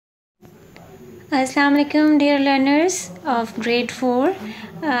Assalamu alaikum, dear learners of grade 4.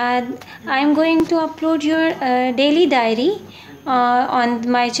 I am going to upload your daily diary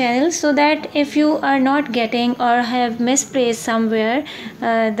on my channel, so that if you are not getting or have misplaced somewhere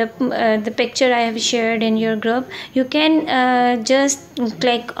the picture I have shared in your group, you can just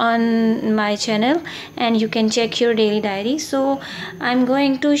click on my channel and you can check your daily diary. So I'm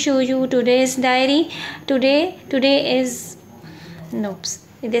going to show you today's diary. Today is nope,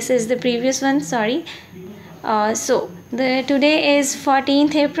 this is the previous one, sorry. Today is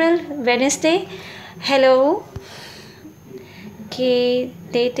 14th April, Wednesday. Hello. Okay,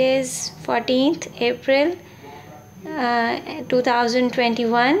 date is 14th April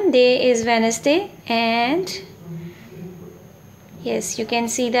 2021. Day is Wednesday, and yes, you can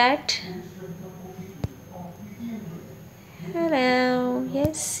see that. Hello.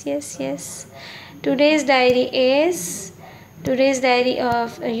 Yes. Today's diary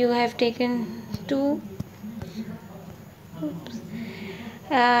of you have taken two.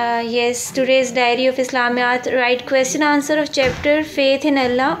 Yes, today's diary of Islamiyat. Write question answer of chapter Faith in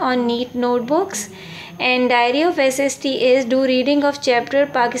Allah on neat notebooks. And diary of SST is do reading of chapter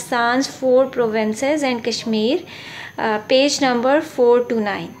Pakistan's 4 provinces and Kashmir, page number 4 to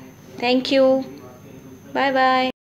 9. Thank you. Bye bye.